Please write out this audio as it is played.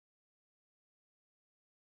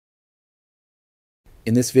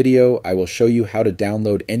In this video, I will show you how to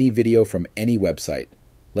download any video from any website.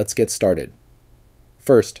 Let's get started.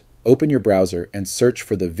 First, open your browser and search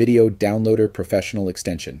for the Video Downloader Professional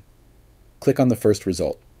extension. Click on the first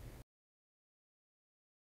result.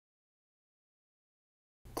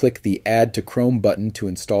 Click the Add to Chrome button to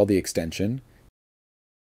install the extension.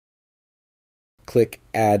 Click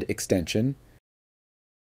Add Extension.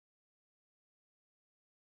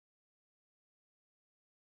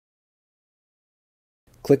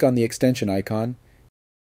 Click on the extension icon.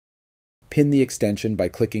 Pin the extension by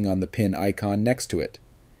clicking on the pin icon next to it.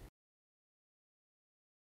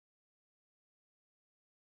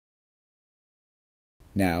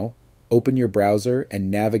 Now, open your browser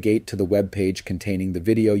and navigate to the web page containing the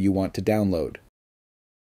video you want to download.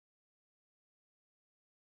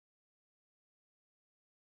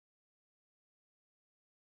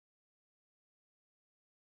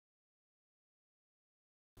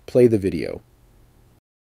 Play the video.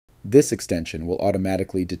 This extension will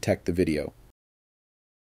automatically detect the video.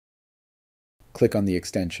 Click on the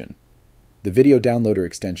extension. The Video Downloader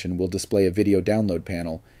extension will display a video download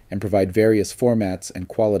panel and provide various formats and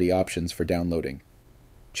quality options for downloading.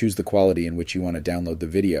 Choose the quality in which you want to download the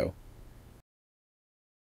video.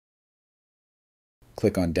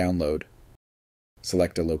 Click on Download.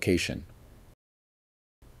 Select a location.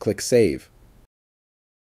 Click Save.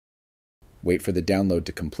 Wait for the download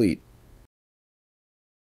to complete.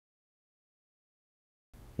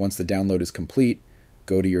 Once the download is complete,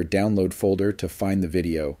 go to your download folder to find the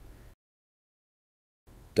video.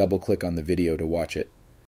 Double-click on the video to watch it.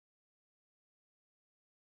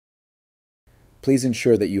 Please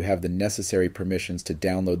ensure that you have the necessary permissions to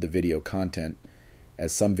download the video content,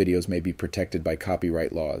 as some videos may be protected by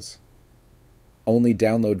copyright laws. Only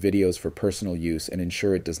download videos for personal use and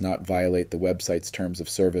ensure it does not violate the website's terms of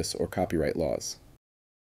service or copyright laws.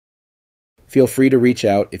 Feel free to reach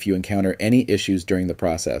out if you encounter any issues during the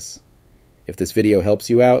process. If this video helps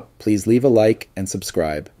you out, please leave a like and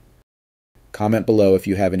subscribe. Comment below if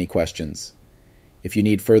you have any questions. If you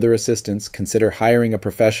need further assistance, consider hiring a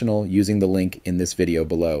professional using the link in this video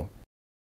below.